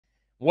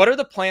What are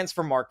the plans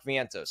for Mark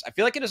Vientos? I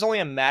feel like it is only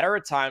a matter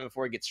of time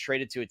before he gets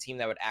traded to a team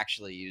that would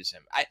actually use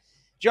him.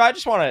 Joe, I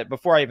just want to,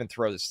 before I even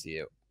throw this to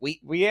you,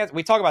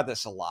 we talk about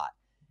this a lot.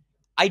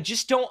 I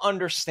just don't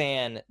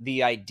understand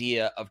the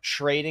idea of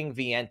trading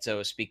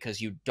Vientos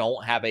because you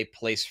don't have a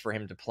place for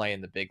him to play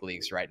in the big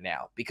leagues right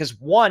now. Because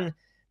one,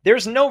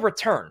 there's no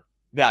return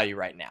value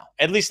right now,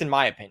 at least in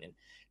my opinion.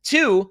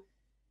 Two,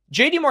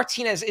 JD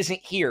Martinez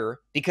isn't here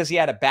because he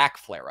had a back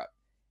flare-up.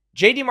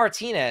 JD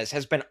Martinez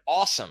has been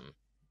awesome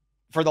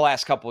for the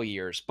last couple of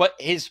years, but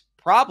his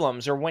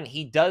problems, or when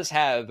he does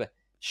have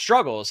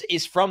struggles,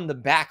 is from the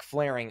back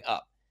flaring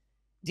up.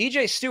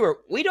 DJ Stewart,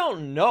 we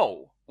don't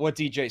know what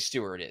DJ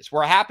Stewart is.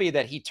 We're happy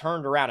that he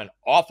turned around an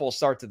awful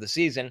start to the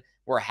season.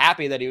 We're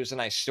happy that he was a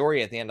nice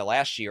story at the end of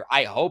last year.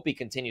 I hope he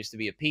continues to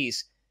be a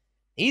piece.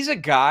 He's a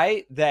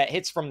guy that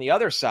hits from the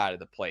other side of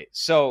the plate.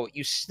 So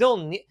you still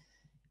need,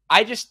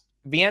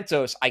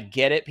 Vientos, I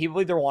get it. People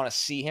either want to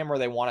see him or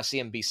they want to see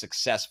him be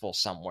successful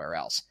somewhere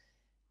else.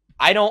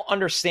 I don't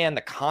understand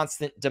the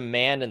constant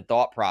demand and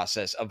thought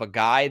process of a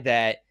guy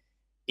that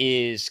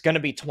is going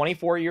to be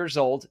 24 years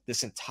old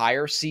this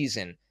entire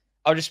season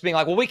of just being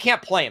like, well, we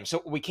can't play him,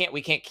 so we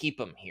can't keep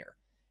him here.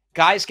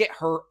 Guys get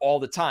hurt all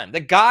the time.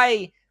 The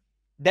guy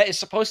that is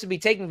supposed to be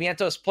taking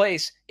Vientos'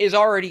 place is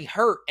already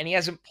hurt, and he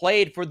hasn't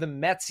played for the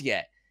Mets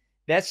yet.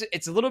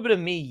 It's a little bit of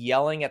me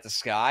yelling at the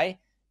sky,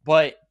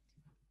 but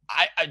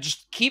I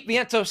just keep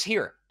Vientos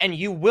here, and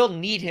you will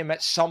need him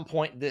at some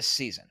point this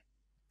season.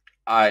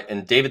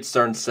 And David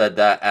Stern said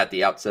that at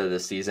the outset of the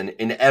season.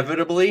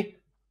 Inevitably,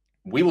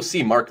 we will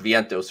see Mark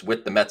Vientos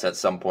with the Mets at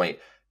some point.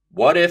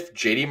 What if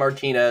JD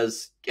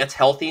Martinez gets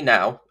healthy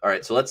now? All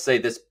right, so let's say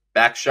this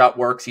back shot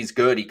works. He's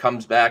good. He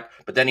comes back,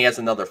 but then he has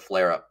another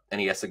flare-up, and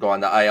he has to go on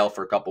the IL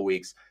for a couple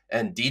weeks.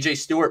 And DJ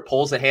Stewart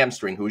pulls a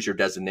hamstring. Who's your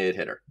designated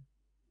hitter?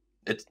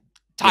 It's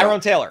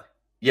Tyrone Taylor.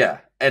 Yeah,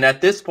 and at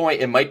this point,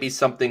 it might be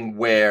something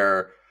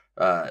where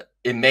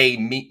it may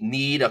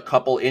need a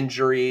couple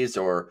injuries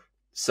or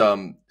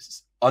some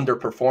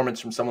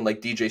underperformance from someone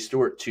like DJ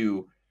Stewart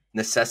to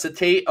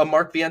necessitate a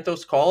Mark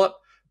Vientos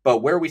call-up. But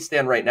where we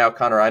stand right now,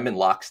 Connor, I'm in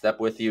lockstep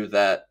with you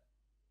that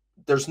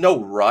there's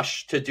no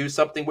rush to do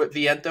something with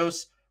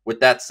Vientos. With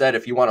that said,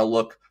 if you want to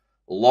look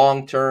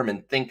long-term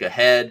and think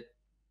ahead,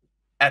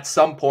 at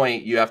some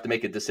point you have to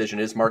make a decision.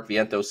 Is Mark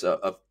Vientos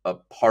a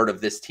part of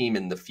this team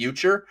in the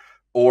future?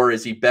 Or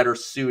is he better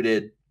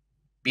suited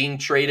being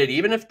traded,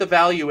 even if the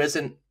value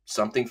isn't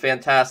something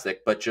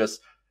fantastic, but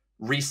just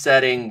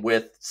resetting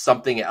with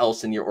something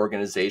else in your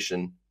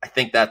organization? I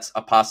think that's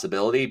a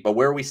possibility. But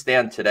where we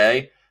stand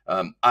today,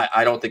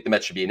 I don't think the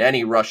Mets should be in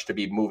any rush to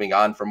be moving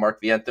on from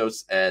Mark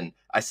Vientos, and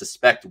I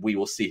suspect we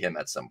will see him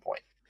at some point.